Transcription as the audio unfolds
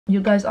You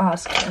guys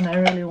asked and I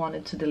really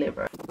wanted to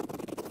deliver.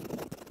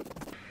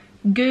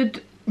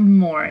 Good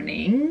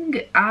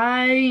morning.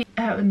 I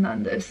haven't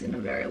done this in a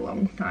very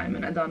long time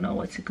and I don't know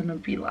what's it gonna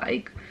be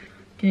like.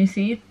 Can you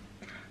see?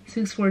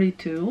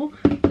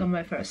 6:42. Got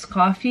my first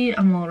coffee.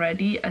 I'm all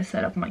ready. I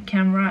set up my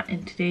camera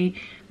and today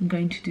I'm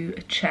going to do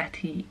a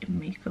chatty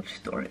makeup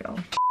tutorial.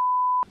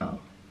 Oh,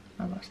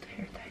 I lost a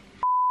hair tie.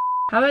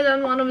 Have I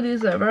done one of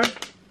these ever?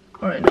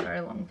 Or in a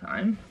very long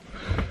time?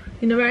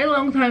 In a very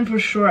long time for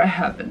sure I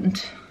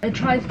haven't. I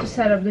tried to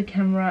set up the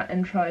camera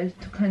and tried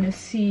to kind of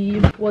see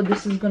what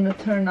this is gonna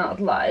turn out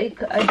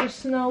like. I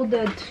just know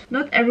that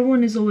not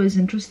everyone is always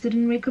interested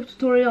in makeup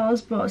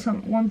tutorials, but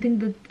one thing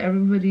that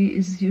everybody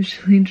is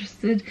usually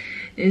interested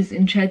is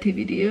in chatty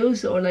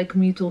videos or like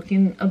me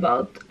talking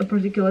about a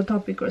particular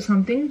topic or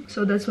something.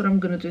 So that's what I'm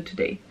gonna do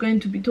today. I'm going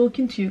to be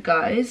talking to you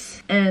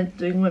guys and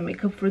doing my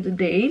makeup for the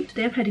day.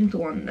 Today I'm heading to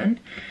London.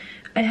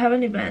 I have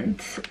an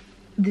event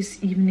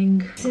this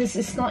evening. Since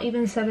it's not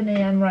even 7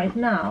 AM right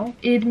now,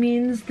 it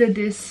means that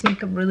this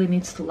makeup really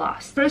needs to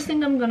last. First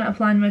thing I'm gonna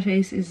apply on my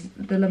face is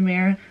the La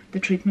Mer, the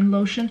treatment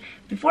lotion.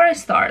 Before I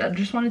start, I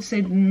just wanted to say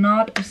that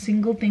not a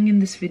single thing in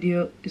this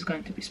video is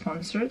going to be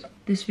sponsored.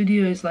 This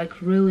video is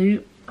like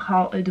really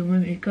how I do my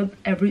makeup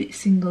every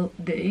single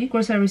day. Of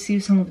course, I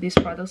receive some of these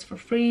products for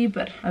free,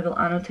 but I will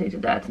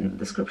annotate that in the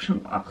description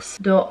box.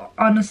 Though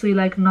honestly,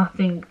 like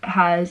nothing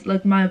has,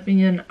 like my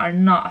opinions are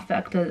not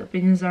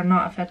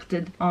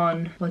affected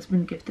on what's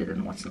been gifted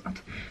and what's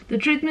not. The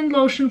treatment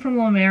lotion from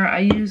La Mer I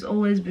use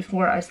always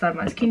before I start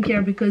my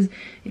skincare because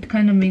it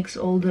kind of makes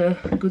all the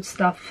good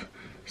stuff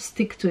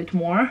stick to it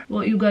more.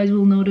 What you guys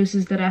will notice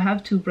is that I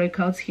have 2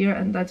 breakouts here,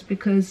 and that's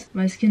because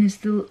my skin is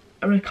still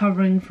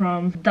recovering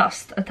from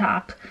dust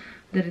attack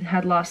that it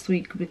had last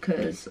week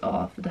because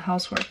of the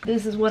housework.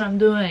 This is what I'm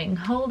doing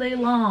whole day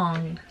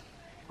long.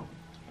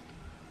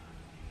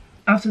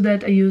 After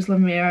that, I use La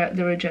Mer,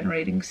 the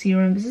regenerating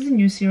serum. This is a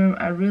new serum.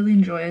 I really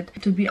enjoy it.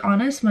 To be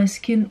honest, my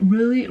skin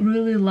really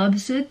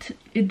loves it.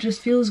 It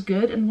just feels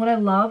good, and what I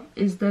love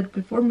is that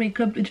before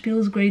makeup it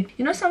feels great.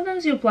 You know,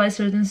 sometimes you apply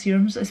certain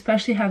serums,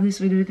 especially have this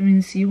with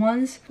vitamin C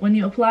ones. When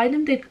you apply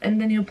them and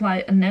then you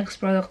apply a next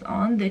product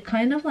on, they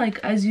kind of like,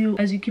 as you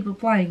keep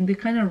applying, they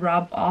kind of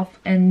rub off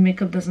and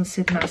makeup doesn't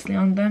sit nicely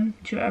on them.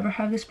 Do you ever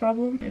have this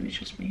problem? Maybe it's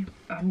just me.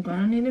 I'm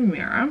gonna need a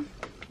mirror.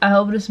 I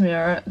hope this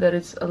mirror that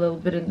it's a little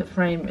bit in the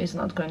frame is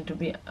not going to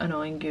be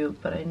annoying you,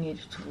 but I need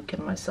to look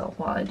at myself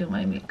while I do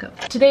my makeup.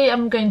 Today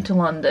I'm going to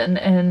London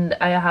and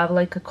I have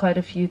like quite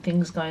a few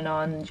things going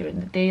on during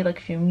the day, like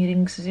a few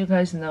meetings. As you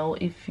guys know,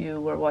 if you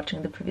were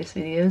watching the previous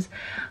videos,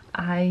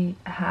 I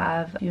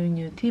have a few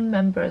new team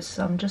members,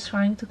 so I'm just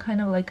trying to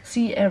kind of like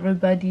see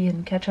everybody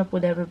and catch up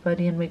with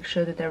everybody and make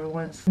sure that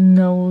everyone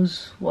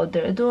knows what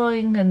they're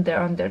doing and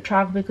they're on their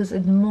track, because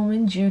at the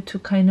moment, due to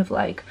kind of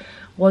like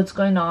what's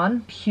going on,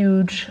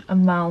 huge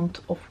amount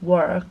of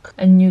work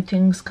and new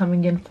things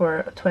coming in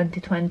for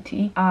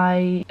 2020,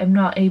 I am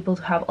not able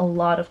to have a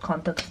lot of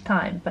contact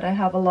time, but I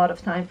have a lot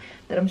of time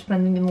that I'm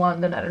spending in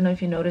London. I don't know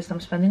if you noticed,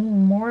 I'm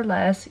spending more or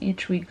less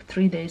each week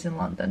 3 days in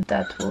London.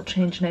 That will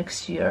change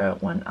next year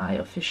when I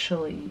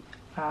officially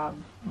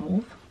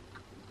move.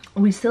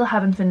 We still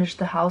haven't finished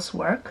the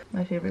housework,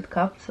 my favorite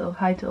cup, so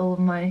hi to all of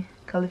my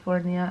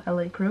California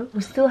LA crew.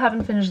 We still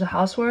haven't finished the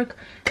housework.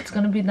 It's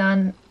gonna be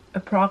done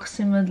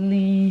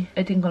approximately,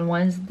 I think, on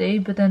Wednesday,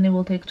 but then it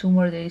will take 2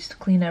 more days to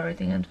clean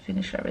everything and to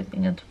finish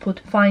everything and to put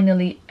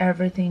finally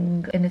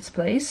everything in its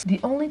place. The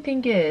only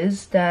thing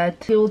is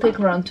that it will take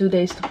around 2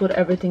 days to put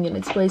everything in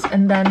its place,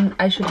 and then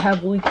I should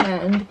have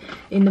weekend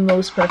in the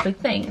most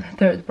perfect thing. The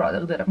third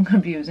product that I'm gonna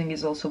be using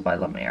is also by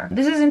La Mer.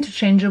 This is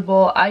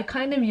interchangeable. I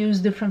kind of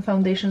use different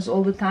foundations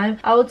all the time.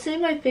 I would say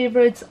my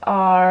favorites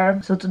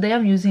are, so today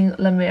I'm using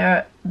La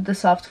Mer, the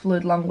Soft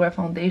Fluid Longwear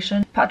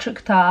Foundation.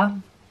 Patrick Ta,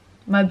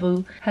 my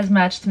boo, has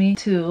matched me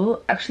to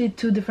actually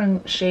 2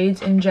 different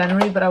shades in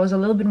January, but I was a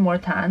little bit more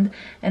tanned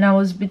and I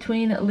was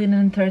between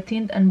Linen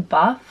 13th and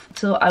Buff,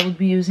 so I would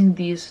be using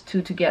these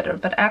 2 together.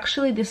 But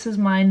actually this is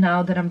mine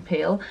now that I'm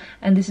pale,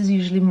 and this is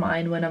usually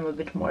mine when I'm a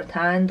bit more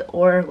tanned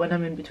or when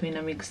I'm in between.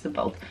 I mix the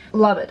both.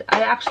 Love it.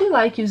 I actually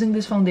like using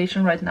this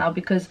foundation right now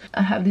because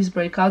I have these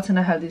breakouts and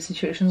I have these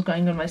situations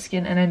going on my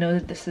skin, and I know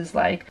that this is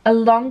like a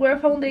longwear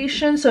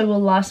foundation, so it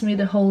will last me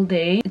the whole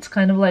day. It's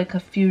kind of like a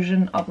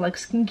fusion of like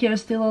skincare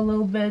still a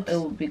little bit. It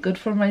will be good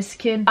for my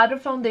skin. Other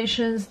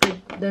foundations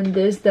than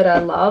this that I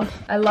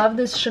love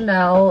this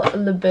Chanel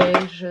Le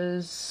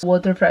Beige's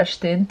Water Fresh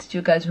Tint. Do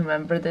you guys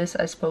remember this?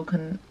 I've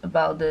spoken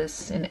about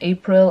this in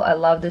April. I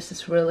love this.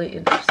 It's really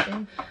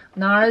interesting.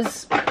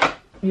 NARS,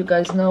 you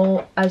guys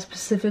know I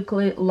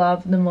specifically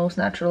love the Most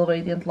Natural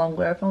Radiant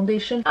Longwear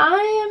Foundation.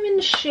 I am in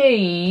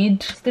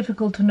shade, it's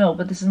difficult to know,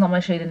 but this is not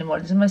my shade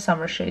anymore. This is my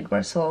summer shade,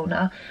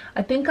 Barcelona.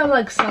 I think I'm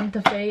like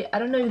Santa Fe. I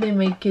don't know if they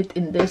make it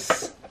in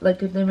this,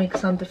 like if they make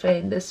Santa Fe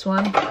in this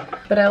one,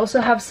 but I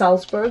also have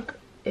Salzburg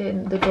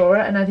in the drawer,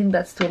 and I think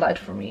that's too light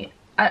for me.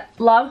 I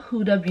love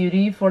Huda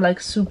Beauty for like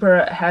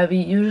super heavy,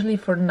 usually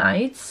for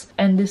nights,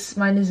 and this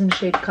mine is in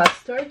shade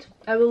Custard.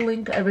 I will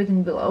link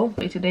everything below.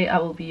 Today I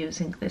will be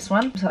using this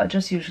one, so I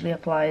just usually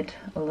apply it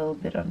a little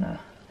bit on a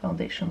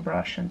foundation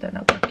brush and then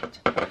I work it.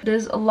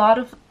 There's a lot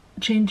of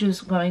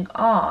changes going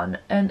on,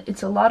 and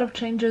it's a lot of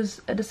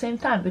changes at the same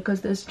time because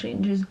there's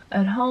changes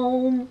at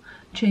home,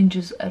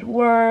 changes at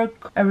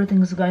work,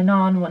 everything's going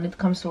on when it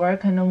comes to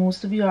work. I know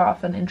most of you are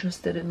often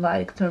interested in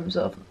like terms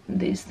of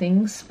these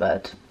things,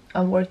 but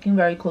I'm working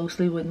very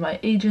closely with my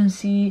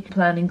agency,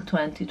 planning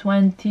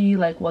 2020,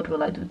 like what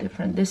will I do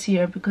different this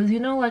year, because you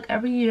know, like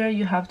every year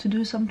you have to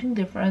do something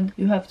different,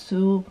 you have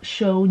to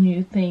show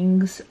new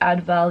things,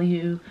 add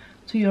value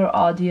to your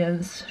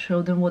audience,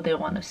 show them what they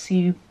want to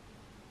see,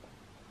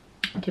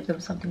 give them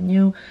something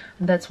new,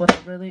 and that's what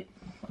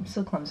I'm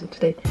so clumsy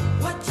today.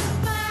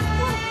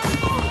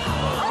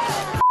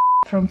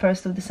 From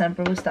 1st of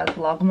December we start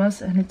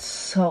Vlogmas, and it's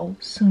so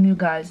soon, you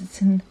guys.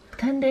 It's in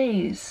 10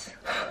 days.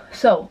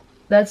 So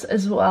that's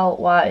as well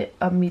why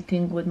I'm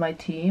meeting with my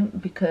team,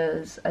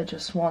 because I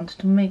just want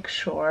to make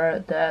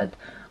sure that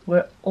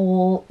we're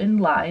all in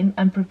line.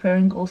 I'm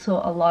preparing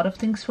also a lot of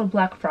things for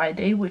Black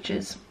Friday, which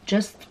is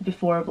just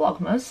before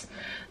Vlogmas.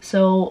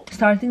 So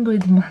starting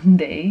with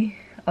Monday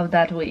of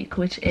that week,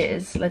 which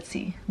is, let's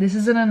see, this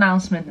is an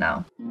announcement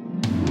now.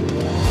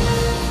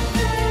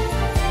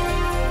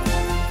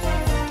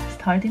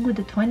 Starting with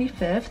the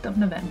 25th of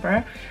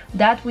November,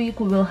 that week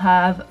we will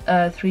have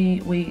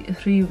three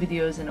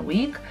videos in a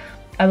week.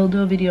 I will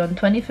do a video on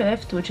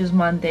 25th, which is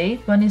Monday,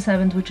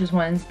 27th, which is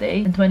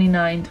Wednesday, and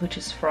 29th, which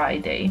is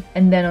Friday.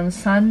 And then on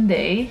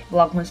Sunday,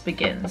 Vlogmas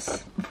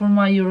begins. For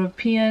my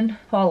European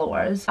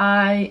followers,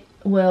 I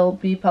will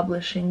be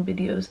publishing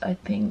videos, I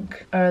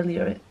think,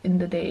 earlier in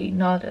the day,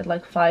 not at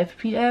like 5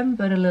 p.m,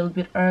 but a little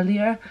bit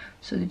earlier,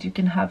 so that you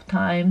can have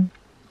time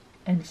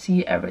and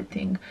see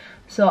everything.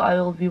 So I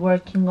will be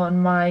working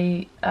on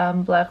my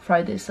Black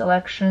Friday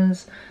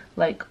selections,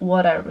 like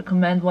what I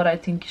recommend, what I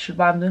think you should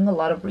buy. I'm doing a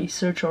lot of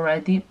research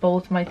already,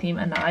 both my team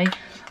and I,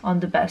 on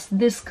the best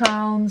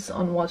discounts,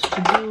 on what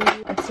to do,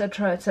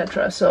 etc,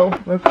 etc. So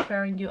we're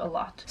preparing you a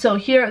lot. So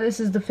here, this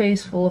is the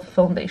face full of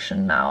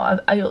foundation now.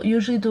 I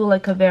usually do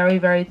like a very,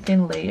 very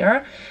thin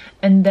layer,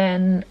 and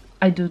then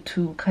I do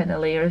two kind of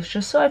layers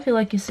just so I feel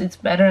like it sits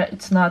better.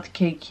 It's not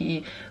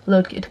cakey.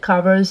 Look, it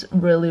covers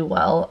really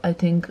well. I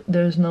think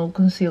there's no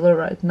concealer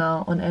right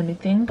now on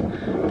anything,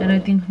 and I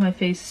think my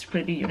face is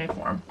pretty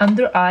uniform.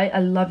 Under eye, I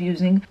love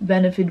using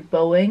Benefit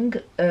Bowing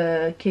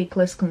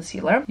Cakeless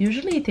Concealer.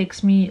 Usually it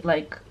takes me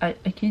like, I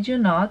kid you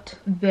not,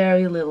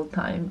 very little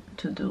time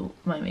to do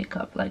my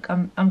makeup. Like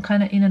I'm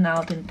kind of in and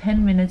out. In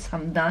 10 minutes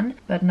I'm done,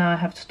 but now I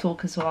have to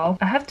talk as well.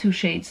 I have two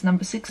shades,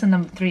 number 6 and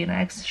number 3, and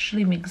I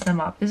actually mix them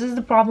up. This is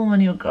the problem when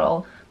you're a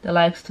girl that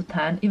likes to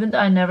tan. Even though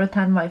I never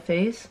tan my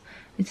face,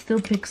 it still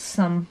picks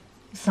some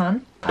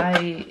sun.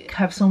 I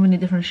have so many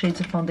different shades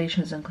of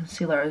foundations and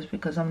concealers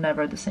because I'm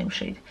never the same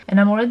shade. And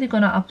I'm already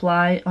gonna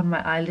apply on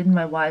my eyelid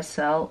my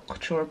YSL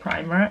Couture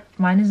Primer.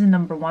 Mine is in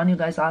number 1. You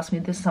guys ask me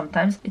this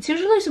sometimes. It's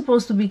usually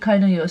supposed to be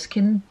kind of your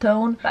skin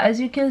tone. As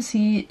you can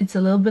see, it's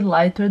a little bit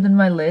lighter than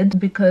my lid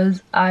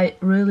because I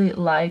really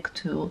like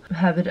to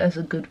have it as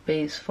a good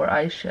base for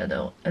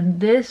eyeshadow.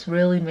 And this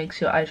really makes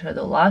your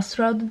eyeshadow last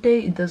throughout the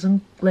day. It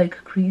doesn't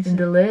like crease in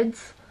the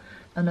lids.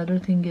 Another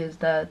thing is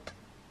that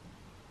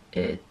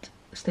it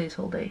stays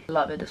all day.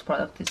 Love it. This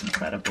product is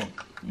incredible.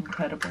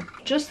 Incredible.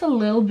 Just a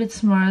little bit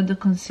smart the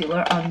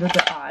concealer under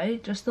the eye,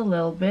 just a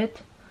little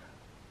bit,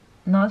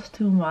 not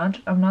too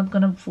much. I'm not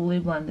gonna fully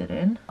blend it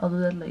in. I'll do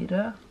that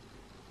later.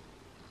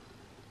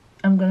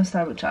 I'm gonna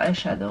start with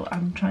eyeshadow.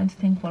 I'm trying to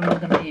think what I'm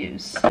gonna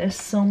use. There's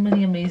so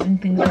many amazing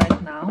things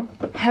right now.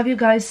 Have you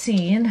guys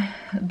seen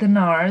the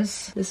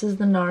NARS? This is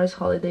the NARS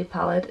Holiday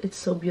Palette. It's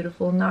so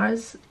beautiful.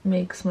 NARS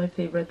makes my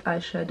favorite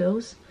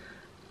eyeshadows.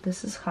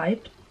 This is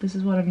Hyped. This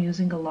is what I'm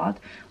using a lot.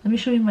 Let me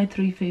show you my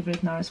 3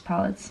 favorite NARS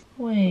palettes.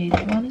 Wait,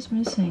 one is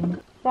missing.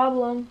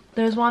 Problem.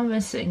 There's one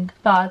missing.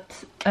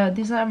 But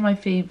these are my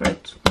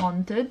favorite.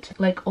 Wanted.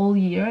 Like all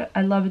year.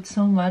 I love it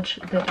so much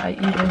that I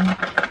even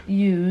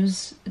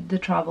use the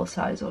travel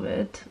size of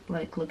it.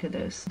 Like, look at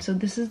this. So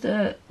this is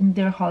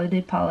their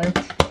holiday palette.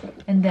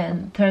 And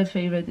then third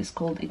favorite is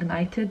called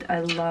Ignited.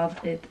 I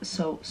love it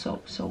so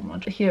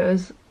much.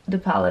 Here's the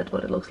palette,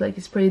 what it looks like.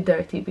 It's pretty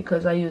dirty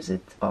because I use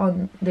it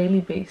on daily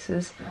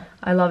basis.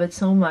 I love it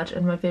so much,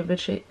 and my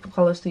favorite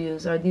colors to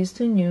use are these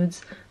 2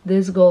 nudes,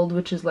 this gold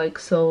which is like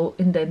so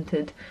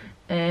indented,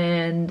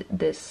 and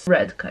this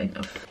red kind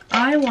of.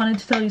 I wanted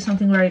to tell you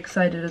something very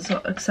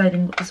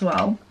exciting as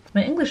well.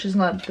 My English is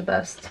not the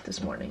best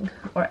this morning,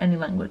 or any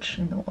language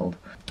in the world.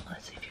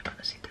 Let's see if you want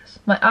to see this.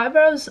 My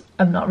eyebrows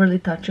I'm not really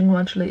touching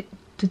much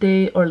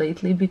today or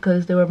lately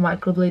because they were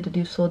microbladed.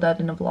 You saw that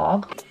in a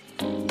vlog.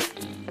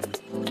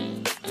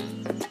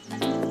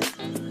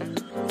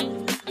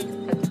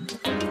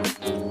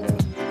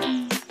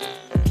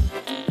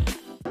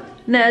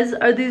 Nez,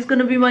 are these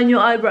gonna be my new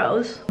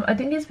eyebrows? I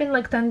think it's been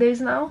like 10 days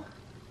now.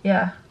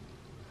 Yeah.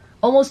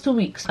 almost 2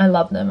 weeks. I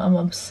love them. I'm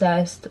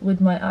obsessed with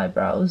my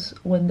eyebrows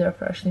when they're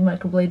freshly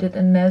microbladed,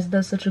 and Nez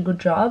does such a good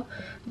job.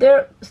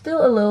 They're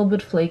still a little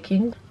bit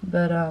flaking,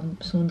 but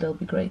soon they'll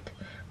be great.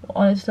 I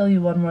wanted to tell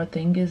you one more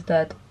thing is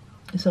that,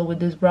 so with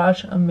this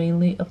brush, I'm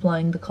mainly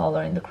applying the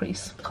color in the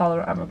crease. The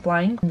color I'm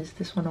applying is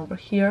this one over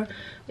here.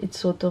 It's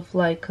sort of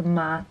like a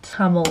matte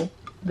camel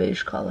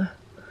beige color.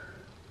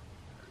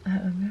 I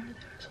have a mirror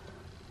there as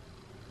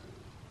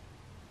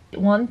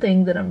well. One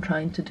thing that I'm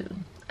trying to do,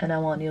 and I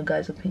want your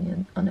guys'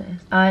 opinion on it,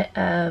 I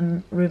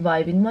am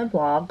reviving my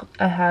blog.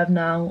 I have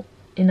now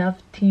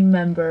enough team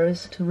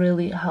members to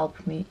really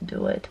help me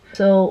do it.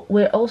 So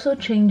we're also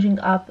changing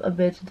up a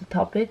bit the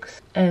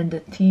topics and the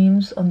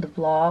themes on the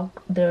blog.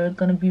 They're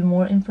gonna be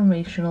more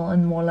informational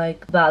and more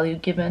like value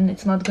given.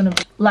 It's not gonna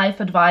be life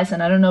advice,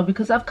 and I don't know,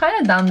 because I've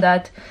kind of done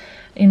that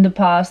in the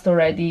past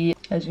already,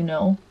 as you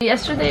know.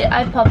 Yesterday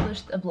I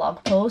published a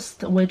blog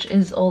post which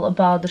is all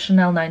about the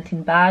Chanel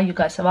 19 bag. You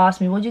guys have asked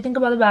me, what do you think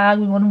about the bag?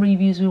 We want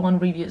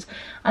reviews.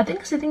 I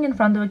think sitting in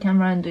front of a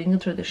camera and doing a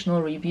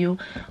traditional review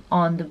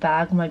on the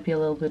bag might be a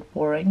little bit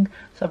boring,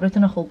 so I've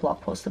written a whole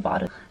blog post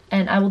about it,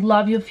 and I would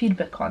love your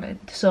feedback on it.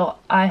 So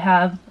I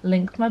have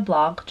linked my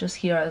blog just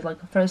here as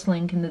like the first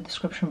link in the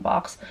description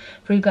box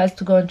for you guys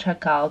to go and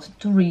check out,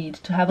 to read,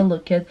 to have a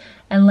look at,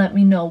 and let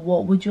me know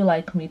what would you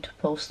like me to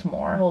post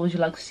more, what would you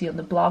like to see on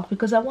the blog,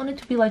 because I want it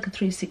to be like a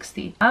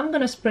 360. I'm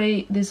gonna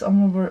spray this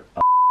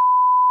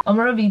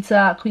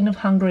Omorovicza Queen of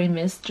Hungary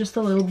mist just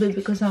a little bit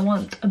because I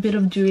want a bit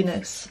of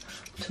dewiness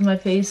to my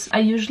face. I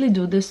usually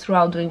do this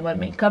throughout doing my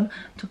makeup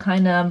to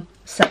kind of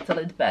settle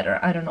it better.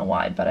 I don't know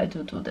why, but I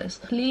do this.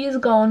 Please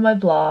go on my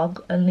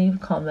blog and leave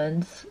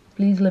comments.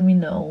 Please let me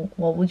know,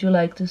 what would you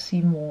like to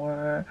see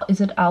more?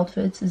 Is it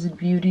outfits? Is it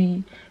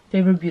beauty?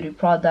 Favorite beauty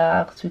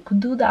products? We could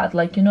do that.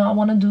 Like, you know, I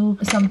want to do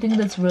something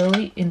that's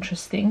really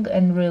interesting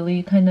and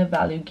really kind of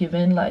value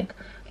given, like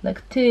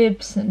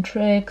tips and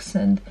tricks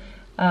and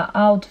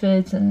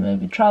outfits and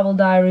maybe travel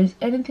diaries.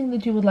 Anything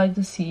that you would like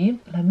to see,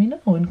 let me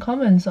know in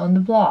comments on the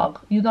blog.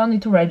 You don't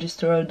need to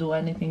register or do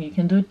anything. You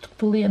can do it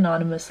fully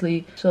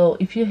anonymously. So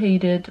if you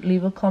hate it,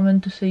 leave a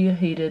comment to say you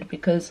hate it,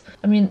 because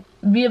I mean,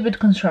 be a bit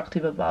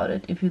constructive about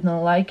it. If you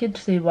don't like it,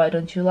 say why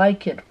don't you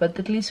like it, but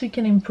at least we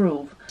can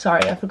improve.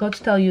 Sorry, I forgot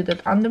to tell you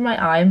that under my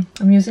eye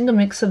I'm using a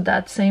mix of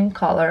that same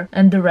color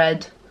and the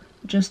red,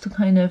 just to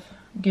kind of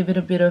give it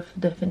a bit of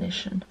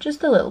definition,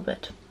 just a little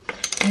bit.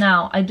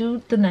 Now I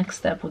do the next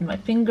step with my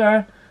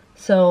finger,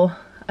 so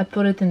I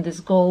put it in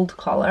this gold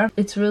color.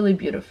 It's really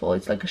beautiful.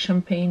 It's like a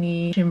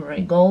champagne-y,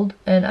 shimmery gold,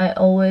 and I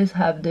always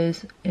have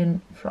this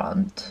in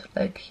front,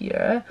 like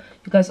here.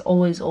 You guys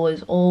always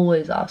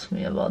ask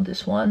me about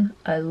this one.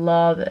 I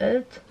love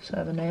it.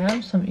 7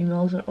 AM, some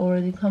emails are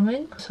already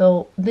coming.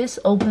 So this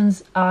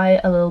opens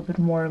eye a little bit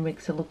more,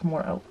 makes it look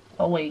more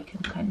awake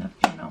and kind of,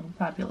 you know,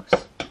 fabulous,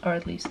 or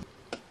at least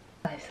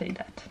I say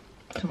that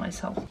to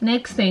myself.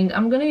 Next thing,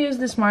 I'm gonna use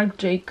this Marc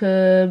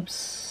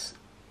Jacobs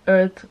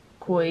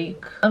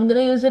Earthquake. I'm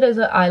gonna use it as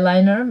an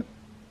eyeliner,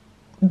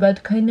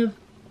 but kind of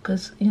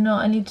because, you know,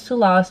 I need to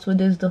last with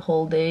this the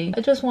whole day.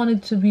 I just want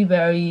it to be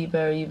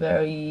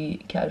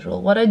very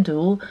casual. What I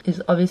do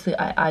is obviously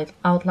I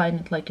outline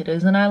it like it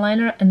is an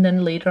eyeliner, and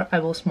then later I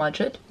will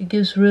smudge it. It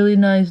gives really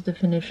nice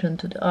definition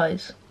to the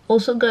eyes.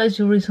 Also, guys,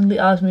 you recently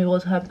asked me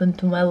what happened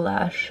to my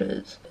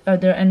lashes. Are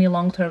there any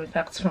long-term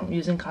effects from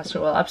using castor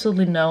oil?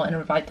 Absolutely no, and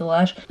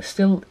Revitalash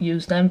still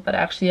use them, but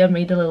actually I've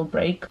made a little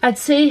break. I'd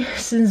say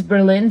since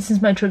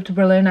my trip to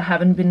Berlin, I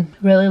haven't been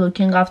really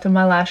looking after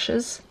my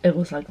lashes. It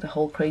was like the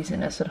whole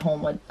craziness at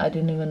home. I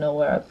didn't even know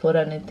where I put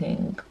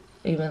anything.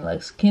 Even like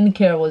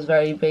skincare was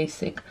very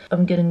basic.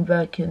 I'm getting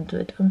back into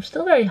it. I'm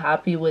still very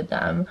happy with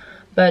them,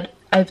 but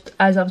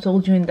as I've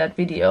told you in that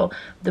video,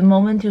 the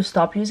moment you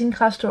stop using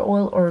castor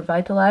oil or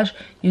Revitalash,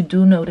 you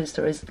do notice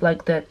there is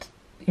like that,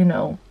 you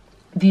know,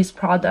 these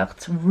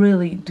products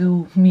really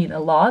do mean a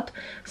lot.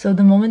 So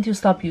the moment you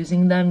stop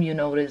using them, you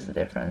notice the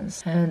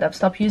difference. And I've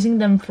stopped using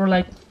them for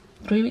like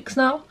 3 weeks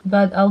now,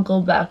 but I'll go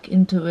back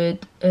into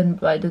it, and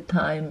by the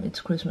time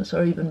it's Christmas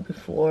or even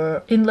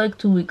before, in like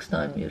 2 weeks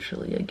time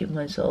usually, I give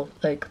myself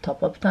like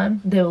top-up time.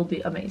 They will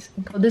be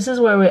amazing. So this is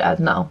where we're at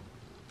now.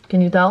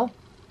 Can you tell?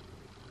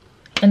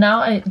 And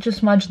now I just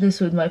smudge this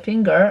with my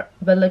finger,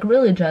 but like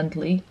really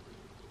gently,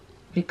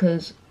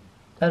 because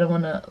I don't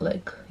want to,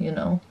 like, you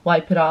know,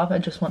 wipe it off. I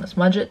just want to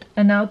smudge it.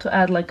 And now to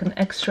add like an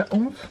extra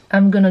oomph,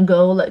 I'm gonna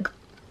go like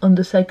on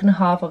the second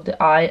half of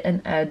the eye and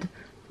add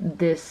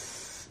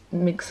this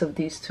mix of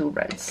these two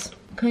reds.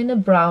 Kind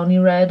of browny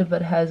red,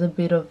 but has a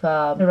bit of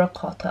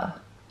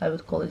terracotta. I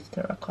would call it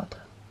terracotta.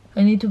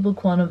 I need to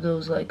book one of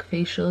those like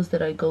facials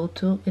that I go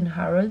to in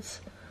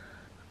Harrods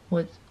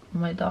with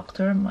my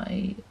doctor,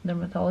 my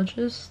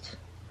dermatologist,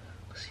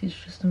 because he's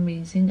just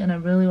amazing, and I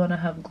really want to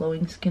have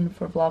glowing skin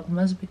for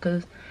Vlogmas,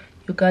 because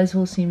you guys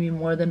will see me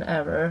more than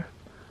ever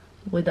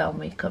without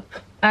makeup.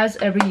 As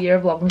every year,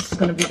 Vlogmas is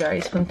going to be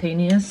very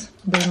spontaneous.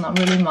 There's not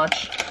really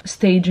much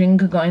staging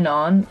going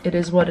on. It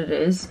is what it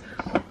is.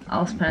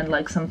 I'll spend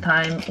like some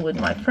time with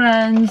my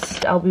friends.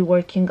 I'll be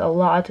working a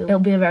lot. It'll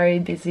be a very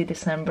busy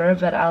December,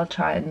 but I'll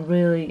try and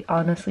really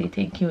honestly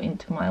take you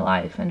into my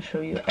life and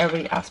show you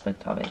every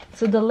aspect of it.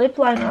 So the lip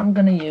liner I'm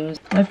gonna use,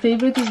 my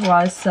favorite is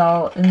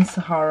YSL in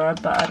Sahara,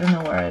 but I don't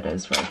know where it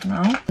is right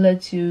now.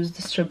 Let's use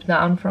the Strip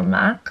Down from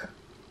MAC.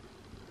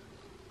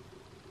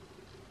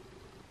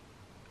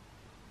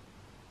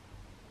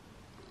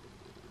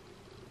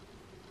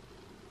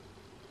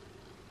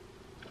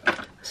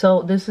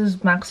 So this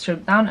is MAC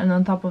Strip Down, and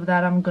on top of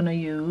that I'm gonna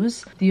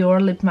use Dior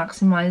Lip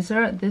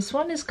Maximizer. This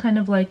one is kind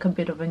of like a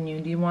bit of a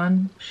nudie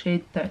one,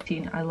 shade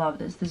 13. I love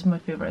this. This is my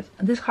favorite.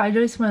 This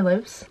hydrates my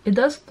lips. It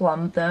does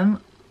plump them,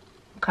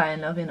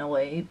 kind of, in a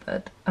way,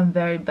 but I'm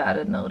very bad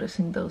at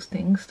noticing those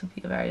things, to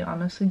be very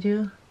honest with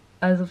you.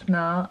 As of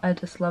now, I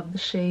just love the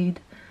shade.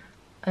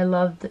 I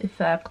love the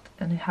effect,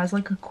 and it has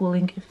like a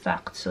cooling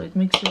effect, so it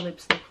makes your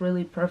lips look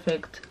really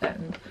perfect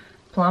and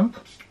plump.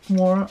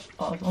 More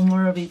of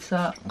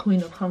Omorovitsa,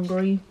 Queen of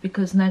Hungary,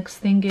 because next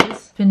thing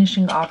is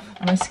finishing off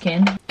my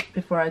skin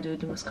before I do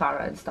the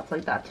mascara and stuff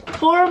like that.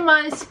 For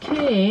my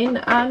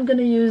skin, I'm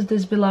gonna use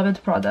this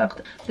beloved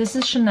product. This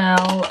is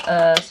Chanel,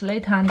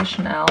 Soleil Tan de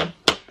Chanel.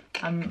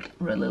 I'm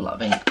really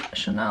loving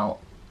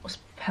Chanel,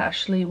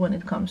 especially when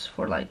it comes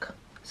for like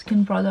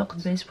skin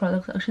products, base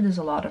products. Actually, there's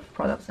a lot of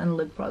products and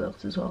lip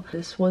products as well.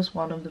 This was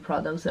one of the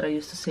products that I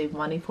used to save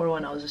money for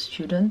when I was a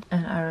student,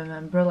 and I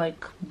remember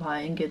like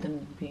buying it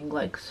and being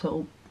like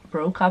so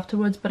broke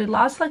afterwards, but it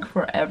lasts like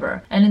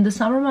forever. And in the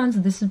summer months,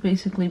 this is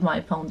basically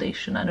my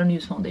foundation. I don't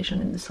use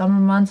foundation in the summer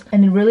months,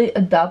 and it really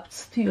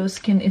adapts to your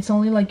skin. It's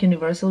only like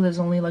universal, there's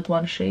only like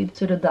one shade,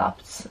 so it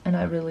adapts, and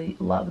I really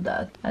love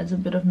that. Adds a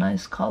bit of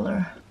nice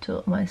color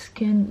to my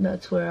skin.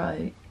 That's where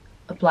I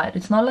apply it.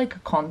 It's not like a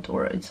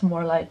contour, it's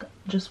more like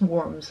just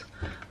warms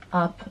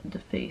up the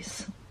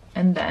face.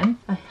 And then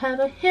I have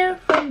a hair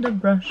from the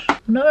brush.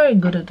 I'm not very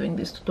good at doing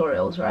these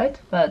tutorials, right?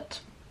 But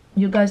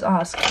you guys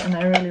asked and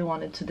I really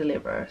wanted to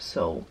deliver,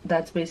 so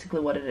that's basically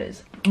what it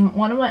is.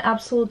 One of my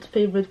absolute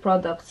favorite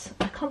products.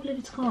 I can't believe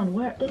it's gone.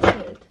 Where is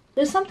it?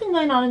 There's something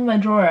going on in my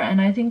drawer, and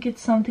I think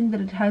it's something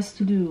that it has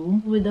to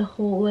do with the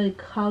whole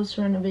like house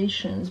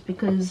renovations,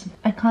 because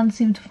I can't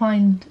seem to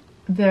find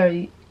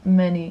very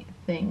many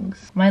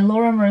things. My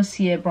Laura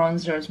Mercier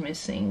bronzer is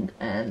missing,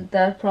 and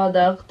that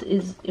product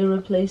is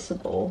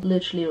irreplaceable,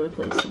 literally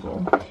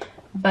irreplaceable.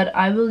 But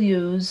I will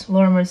use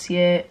Laura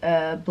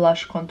Mercier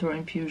blush contour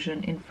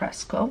infusion in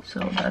Fresco, so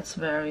that's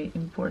very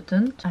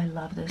important. I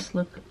love this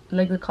look.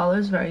 Like the color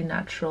is very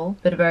natural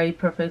but very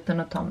perfect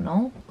and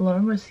autumnal. Laura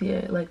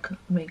Mercier like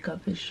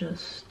makeup is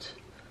just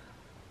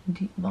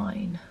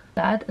divine.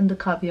 That and the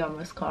Caviar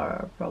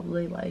mascara are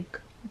probably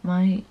like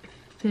my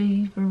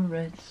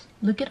favorites.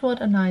 Look at what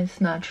a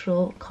nice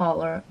natural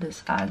color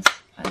this adds.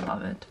 I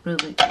love it,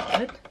 really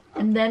love it.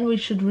 And then we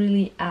should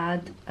really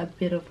add a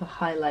bit of a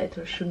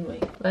highlighter, shouldn't we?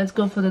 Let's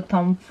go for the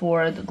Tom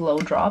Ford Glow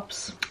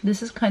Drops.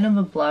 This is kind of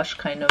a blush,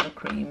 kind of a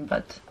cream,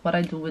 but what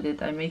I do with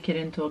it, I make it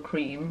into a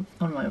cream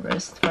on my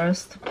wrist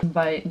first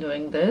by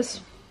doing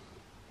this.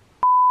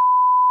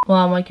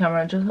 Wow, my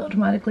camera just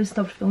automatically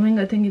stopped filming.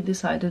 I think it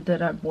decided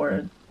that I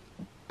bored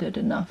it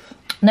enough.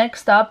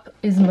 Next up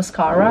is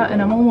mascara, and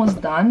I'm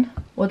almost done.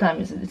 What time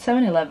is it? It's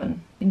 7:11.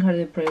 I think I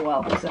did pretty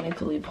well because I need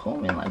to leave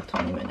home in like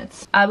 20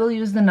 minutes. I will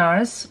use the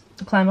NARS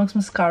Climax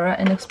Mascara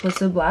in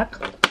Explicit Black.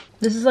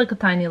 This is like a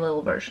tiny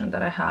little version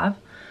that I have,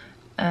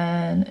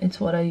 and it's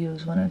what I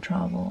use when I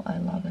travel. I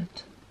love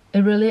it.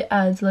 It really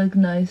adds like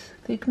nice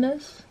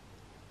thickness.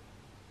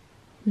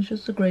 It's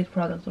just a great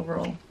product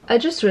overall. I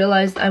just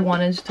realized I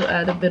wanted to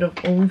add a bit of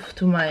oomph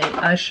to my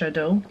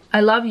eyeshadow.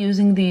 I love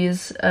using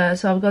these.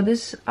 So I've got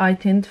this eye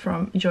tint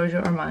from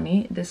Giorgio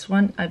Armani. This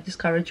one I've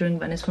discovered during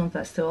Venice Film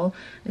Festival.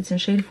 It's in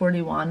shade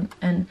 41,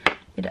 and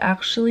it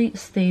actually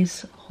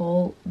stays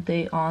whole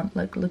day on.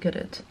 Like, look at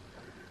it.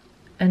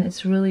 And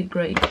it's really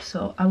great.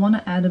 So I want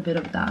to add a bit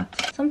of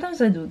that.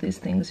 Sometimes I do these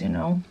things, you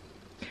know.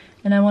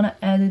 And I want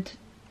to add it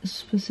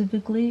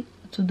specifically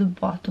to the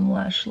bottom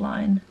lash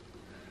line,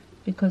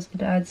 because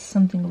it adds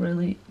something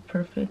really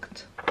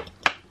perfect.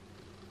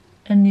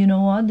 And you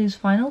know what? These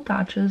final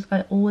touches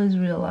I always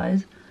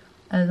realize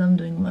as I'm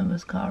doing my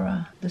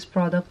mascara. This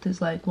product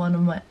is like one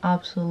of my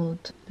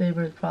absolute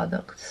favorite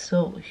products.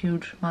 So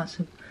huge,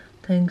 massive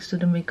thanks to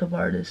the makeup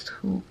artist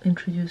who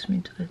introduced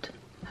me to it.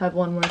 I have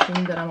one more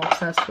thing that I'm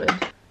obsessed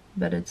with,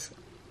 but it's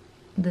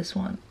this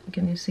one.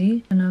 Can you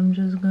see? And I'm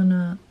just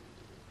gonna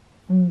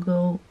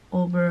go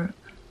over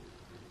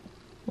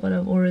what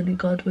I've already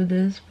got with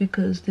this,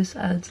 because this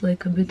adds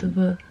like a bit of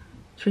a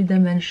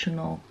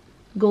three-dimensional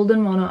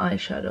golden mono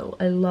eyeshadow.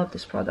 I love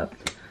this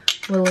product.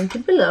 We'll link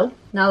it below.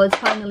 Now let's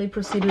finally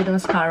proceed with the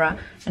mascara,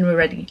 and we're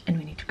ready and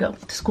we need to go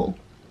to school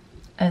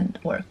and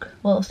work.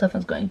 Well,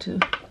 Stefan's going to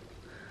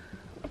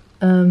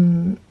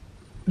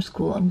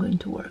school, I'm going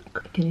to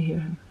work. Can you hear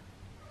him?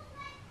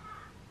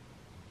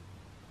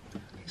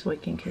 He's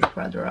waking his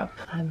brother up.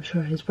 I'm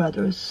sure his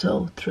brother is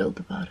so thrilled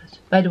about it.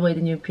 By the way,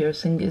 the new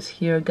piercing is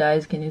here,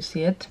 guys. Can you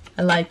see it?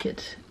 I like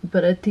it,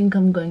 but I think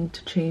I'm going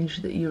to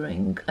change the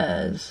earring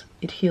as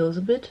it heals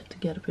a bit to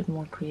get a bit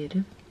more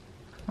creative.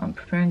 I'm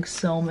preparing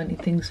so many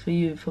things for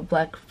you for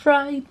Black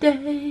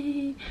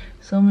Friday.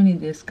 So many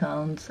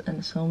discounts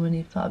and so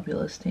many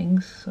fabulous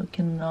things. So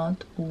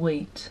cannot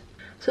wait.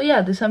 So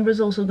yeah, December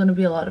is also going to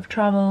be a lot of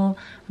travel.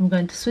 I'm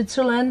going to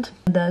Switzerland,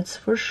 that's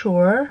for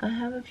sure. I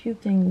have a few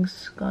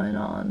things going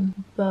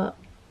on, but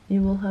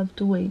you will have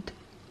to wait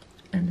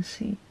and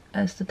see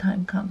as the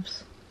time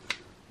comes.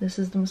 This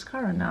is the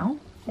mascara now.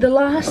 The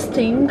last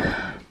thing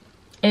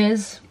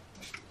is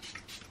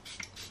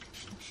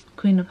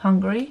Queen of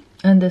Hungary,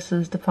 and this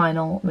is the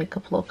final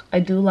makeup look. I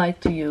do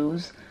like to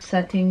use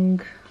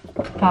setting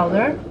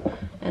powder,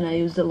 and I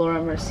use the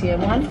Laura Mercier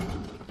one.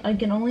 I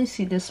can only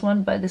see this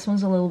one, but this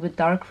one's a little bit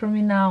dark for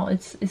me now.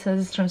 It says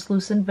it's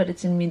translucent, but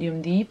it's in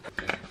medium deep.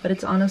 But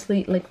it's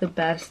honestly like the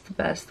best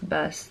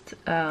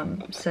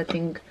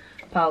setting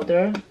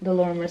powder, the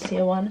Laura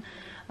Mercier one.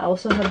 I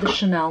also have the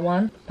Chanel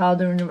one,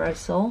 Powder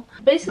Universal.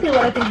 Basically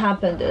what I think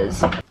happened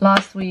is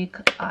last week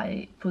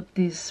I put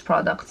these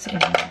products in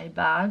my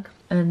bag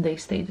and they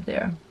stayed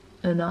there.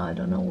 And now I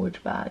don't know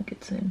which bag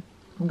it's in.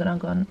 I'm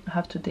gonna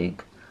have to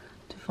dig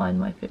to find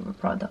my favorite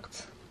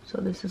products. So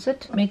this is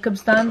it.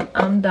 Makeup's done.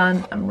 I'm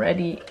done. I'm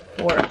ready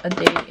for a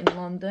day in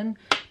London.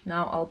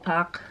 Now I'll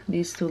pack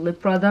these two lip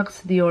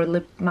products, Dior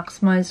Lip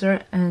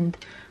Maximizer and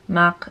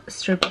MAC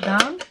Strip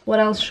Down.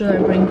 What else should I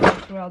bring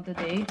throughout the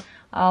day?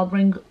 I'll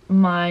bring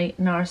my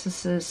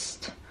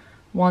Narcissist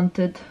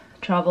Wanted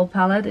travel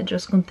palette. It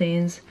just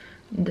contains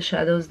the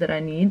shadows that I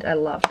need. I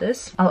love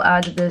this. I'll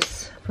add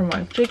this from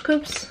Marc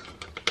Jacobs.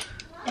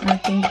 I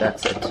think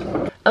that's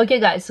it. Okay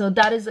guys, so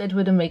that is it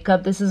with the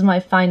makeup. This is my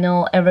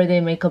final everyday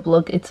makeup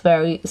look. It's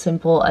very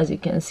simple, as you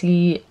can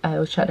see. I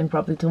was chatting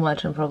probably too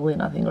much and probably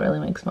nothing really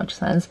makes much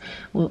sense.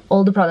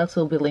 All the products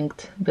will be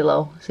linked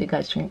below so you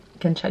guys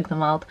can check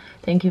them out.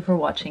 Thank you for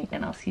watching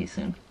and I'll see you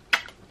soon.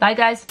 Bye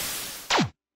guys!